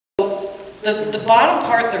The bottom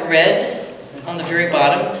part, the red on the very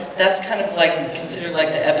bottom, that's kind of like considered like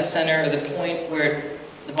the epicenter or the point where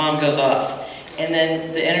the bomb goes off. And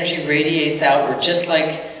then the energy radiates outward, just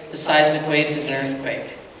like the seismic waves of an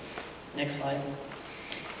earthquake. Next slide.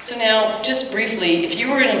 So now, just briefly, if you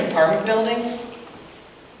were in an apartment building,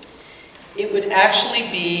 it would actually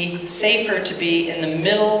be safer to be in the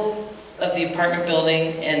middle of the apartment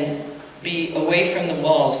building and be away from the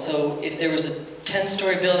walls. So if there was a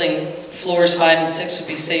 10-story building, floors 5 and 6 would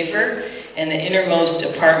be safer, and the innermost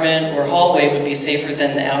apartment or hallway would be safer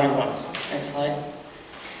than the outer ones. Next slide.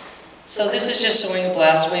 So this is just showing a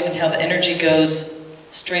blast wave and how the energy goes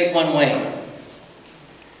straight one way.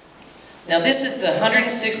 Now this is the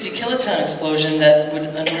 160 kiloton explosion that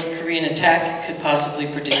a North Korean attack could possibly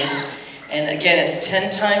produce. And again, it's 10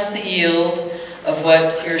 times the yield of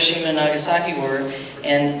what Hiroshima and Nagasaki were,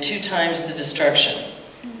 and 2 times the destruction.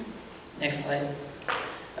 Next slide.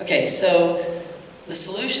 Okay, so the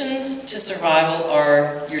solutions to survival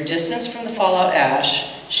are your distance from the fallout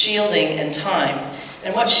ash, shielding, and time.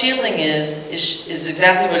 And what shielding is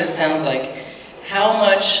exactly what it sounds like. How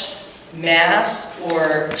much mass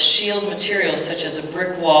or shield materials, such as a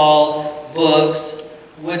brick wall, books,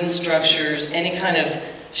 wooden structures, any kind of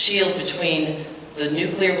shield between the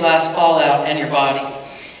nuclear blast fallout and your body.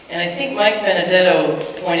 And I think Mike Benedetto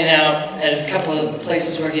pointed out at a couple of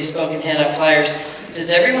places where he spoke and handed out flyers,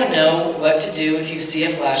 does everyone know what to do if you see a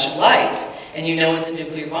flash of light and you know it's a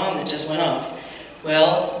nuclear bomb that just went off?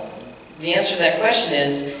 Well, the answer to that question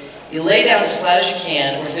is, you lay down as flat as you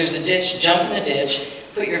can, or if there's a ditch, jump in the ditch,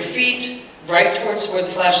 put your feet right towards where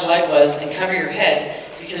the flash of light was and cover your head,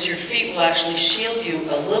 because your feet will actually shield you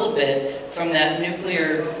a little bit from that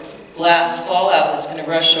nuclear blast fallout that's going to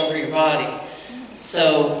rush over your body.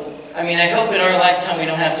 So, I mean, I hope in our lifetime we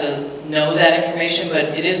don't have to know that information,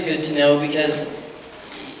 but it is good to know because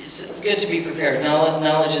it's good to be prepared.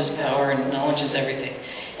 Knowledge is power and knowledge is everything.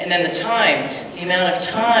 And then the amount of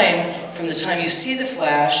time from the time you see the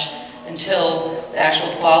flash until the actual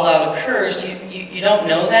fallout occurs, you don't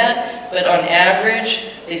know that, but on average,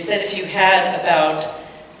 they said if you had about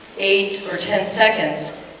 8 or 10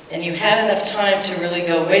 seconds and you had enough time to really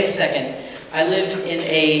go, wait a second, I live in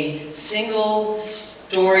a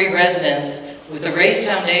single-story residence with a raised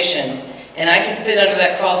foundation, and I can fit under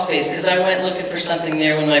that crawl space because I went looking for something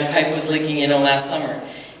there when my pipe was leaking, last summer.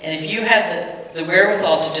 And if you had the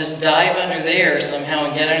wherewithal to just dive under there somehow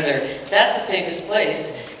and get under there, that's the safest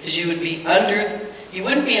place, because you would be under, you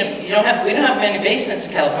wouldn't be in, we don't have many basements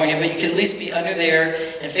in California, but you could at least be under there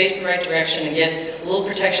and face the right direction and get a little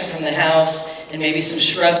protection from the house and maybe some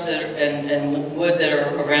shrubs and wood that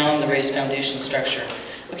are around the raised foundation structure.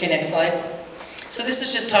 Okay, next slide. So this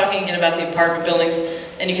is just talking again about the apartment buildings,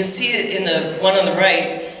 and you can see in the one on the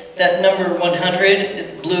right, that number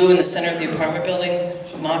 100, blue in the center of the apartment building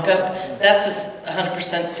mock-up, that's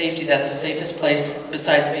 100% safety. That's the safest place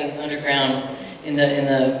besides being underground in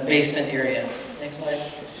the basement area. Next slide.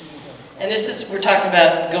 And this is, we're talking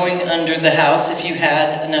about going under the house if you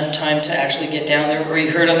had enough time to actually get down there, or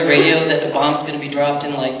you heard on the radio that a bomb's going to be dropped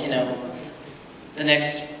in the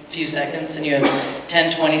next few seconds, and you have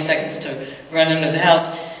 10, 20 seconds to run under the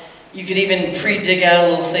house. You could even pre-dig out a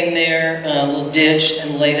little thing there, a little ditch,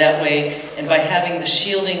 and lay that way. And by having the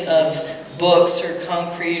shielding of books or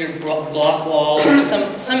concrete or block wall or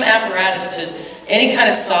some apparatus to any kind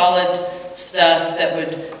of solid stuff that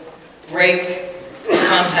would break the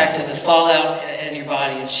contact of the fallout in your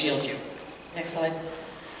body and shield you. Next slide.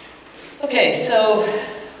 Okay, so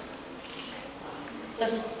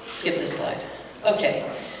let's skip this slide. Okay.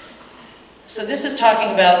 So this is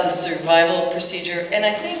talking about the survival procedure, and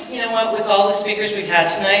I think, with all the speakers we've had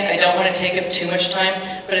tonight, I don't want to take up too much time,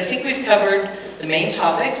 but I think we've covered the main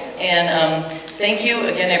topics, and thank you.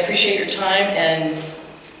 Again, I appreciate your time, and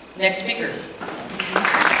next speaker.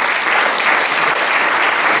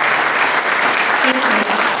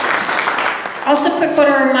 Also, quick want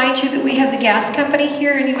to remind you that we have the gas company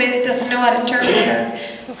here. Anybody that doesn't know how to turn their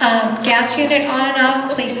gas unit on and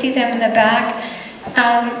off, please see them in the back.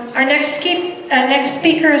 Our next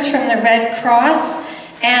speaker is from the Red Cross,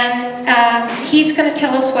 and he's going to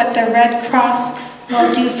tell us what the Red Cross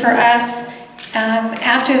will do for us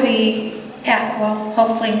after well,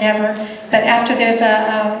 hopefully never, but after there's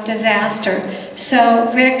a disaster.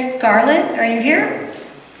 So, Rick Garlett, are you here?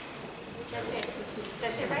 That's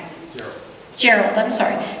it right? Gerald, I'm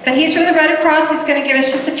sorry. But he's from the Red Cross. He's going to give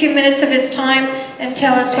us just a few minutes of his time and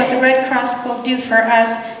tell us what the Red Cross will do for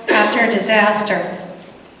us after a disaster.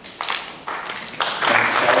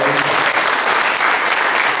 Thanks, Sally.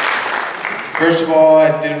 First of all,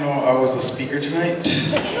 I didn't know I was a speaker tonight,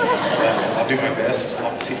 but I'll do my best.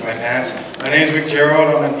 I'll have to seat my pants. My name is Rick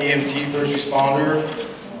Gerald. I'm an EMT first responder.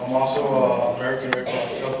 I'm also an American Red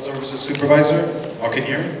Cross Health Services supervisor. Oh, can you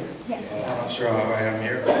hear me? Yeah. I'm not sure how I am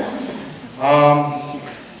here.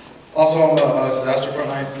 Also, I'm a disaster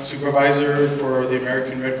frontline supervisor for the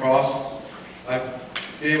American Red Cross. I've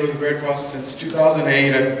been with the Red Cross since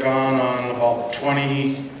 2008. I've gone on about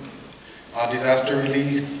 20 disaster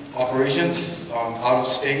relief operations out of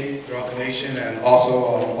state, throughout the nation, and also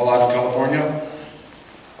a lot in California.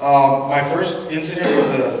 My first incident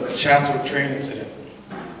was a Chatsworth train incident.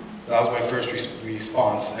 So that was my first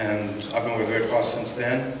response, and I've been with Red Cross since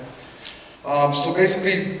then. So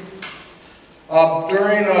basically,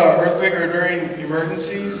 during an earthquake or during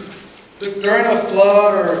emergencies, during a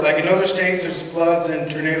flood, or like in other states, there's floods and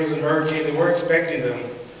tornadoes and hurricanes, and we're expecting them.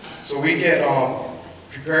 So we get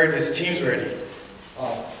preparedness teams ready.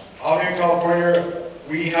 Out here in California,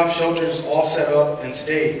 we have shelters all set up and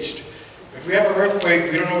staged. If we have an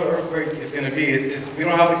earthquake, we don't know what the earthquake is going to be. We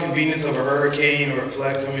don't have the convenience of a hurricane or a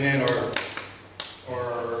flood coming in,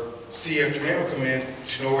 or see a tornado coming in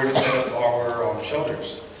to know where to set up our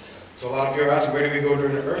shelters. So a lot of people are asking, where do we go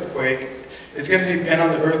during an earthquake? It's going to depend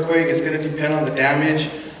on the earthquake. It's going to depend on the damage.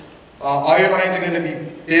 All your lines are going to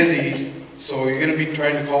be busy, so you're going to be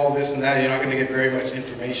trying to call this and that. You're not going to get very much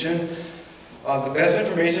information. The best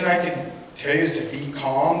information I can tell you is to be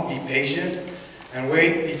calm, be patient, and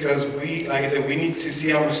wait, because like I said, we need to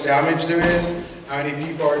see how much damage there is, how many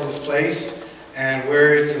people are displaced, and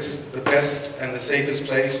where it's the best and the safest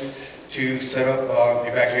place to set up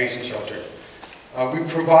an evacuation shelter. We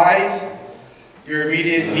provide your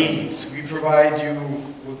immediate needs. We provide you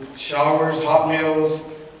with showers, hot meals,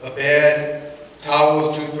 a bed,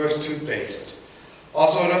 towels, toothbrush, toothpaste.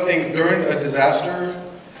 Also, another thing, during a disaster,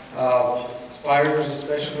 fires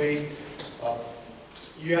especially,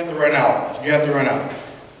 you have to run out. You have to run out.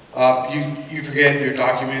 You forget your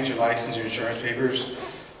documents, your license, your insurance papers.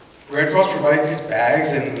 Red Cross provides these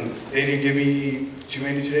bags, and they didn't give me too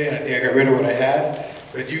many today, and I think I got rid of what I had.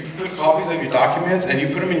 But you put copies of your documents, and you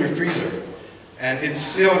put them in your freezer. And it's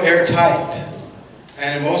sealed airtight.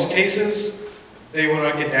 And in most cases, they will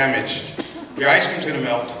not get damaged. Your ice cream's gonna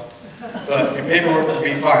melt, but your paperwork will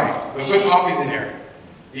be fine. But put copies in here.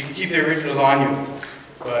 You can keep the originals on you,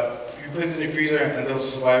 but you put it in the freezer and they'll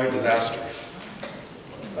survive a disaster.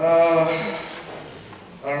 I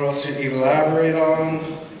don't know what else to elaborate on.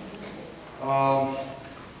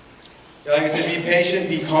 Like I said, be patient,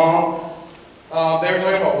 be calm. They were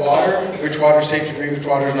talking about water, which water is safe to drink, which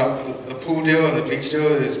water is not. The pool deal and the bleach deal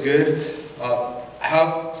is good.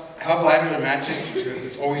 Have lighters and matches, because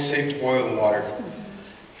it's always safe to boil the water.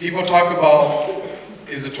 People talk about,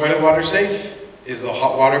 is the toilet water safe? Is the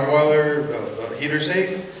hot water boiler, the heater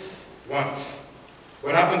safe? Once.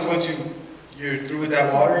 What happens once you're through with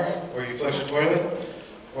that water, or you flush the toilet,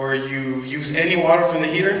 or you use any water from the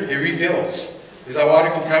heater, it refills. Is that water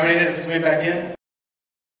contaminated that's coming back in?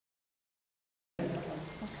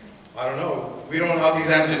 I don't know. We don't have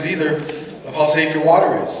these answers either of how safe your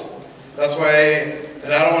water is. That's why,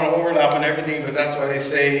 and I don't want to overlap on everything, but that's why they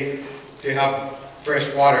say to have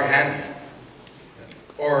fresh water handy.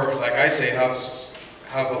 Or, like I say,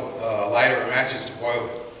 have a lighter or matches to boil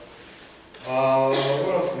it.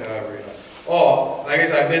 What else can I elaborate on? Oh, like I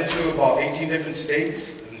said, I've been through about 18 different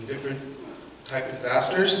states and different type of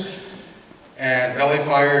disasters, and LA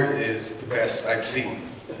Fire is the best I've seen.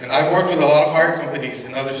 And I've worked with a lot of fire companies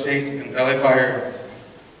in other states, and LA Fire,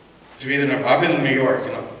 to be the number, I've been in New York,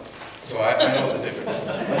 so I know the difference.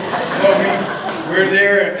 No, we're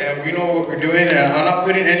there, and we know what we're doing, and I'm not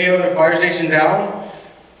putting any other fire station down,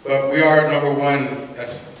 but we are number one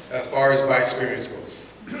as far as my experience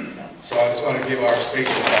goes. So I just want to give our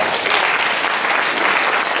station props.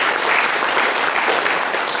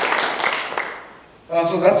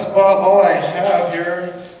 So that's about all I have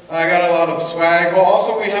here. I got a lot of swag. Oh,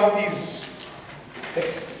 also we have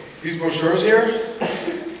these brochures here,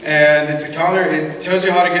 and it's a calendar. It tells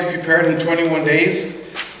you how to get prepared in 21 days,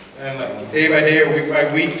 and like day by day or week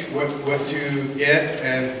by week what to get,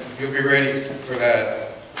 and you'll be ready for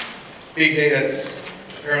that big day that's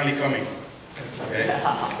apparently coming. Okay,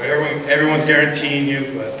 but everyone's guaranteeing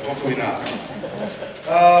you, but hopefully not.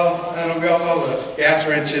 And we also have the gas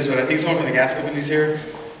wrenches, but I think someone from the gas company's here.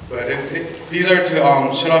 But these are to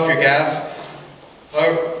shut off your gas.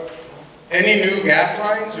 Any new gas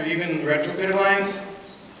lines or even retrofitted lines,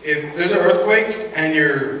 if there's an earthquake and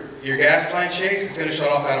your gas line shakes, it's going to shut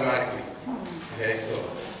off automatically. Okay, so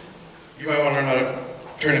you might want to learn how to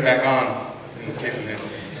turn it back on in case of an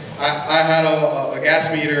incident. I had a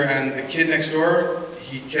gas meter, and the kid next door,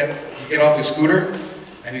 he'd get off his scooter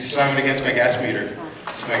and he'd slam it against my gas meter.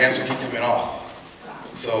 So my gas would keep coming off.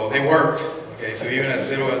 So they work. Okay, so even as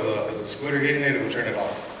little as a scooter hitting it, it would turn it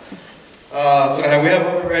off. So we have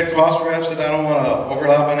other Red Cross reps that I don't want to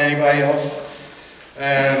overlap on anybody else.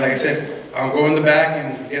 And like I said, I'll go in the back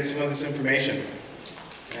and get some of this information.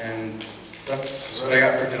 And that's what I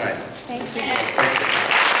got for tonight. Thank you.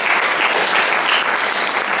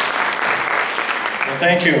 Well,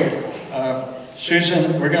 thank you.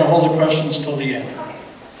 Susan, we're going to hold the questions till the end.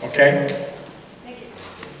 Okay?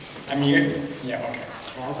 I mean, yeah,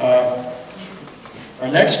 okay. Our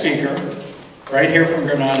next speaker, right here from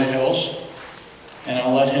Granada Hills, and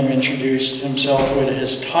I'll let him introduce himself with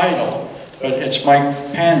his title, but it's Mike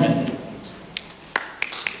Panman.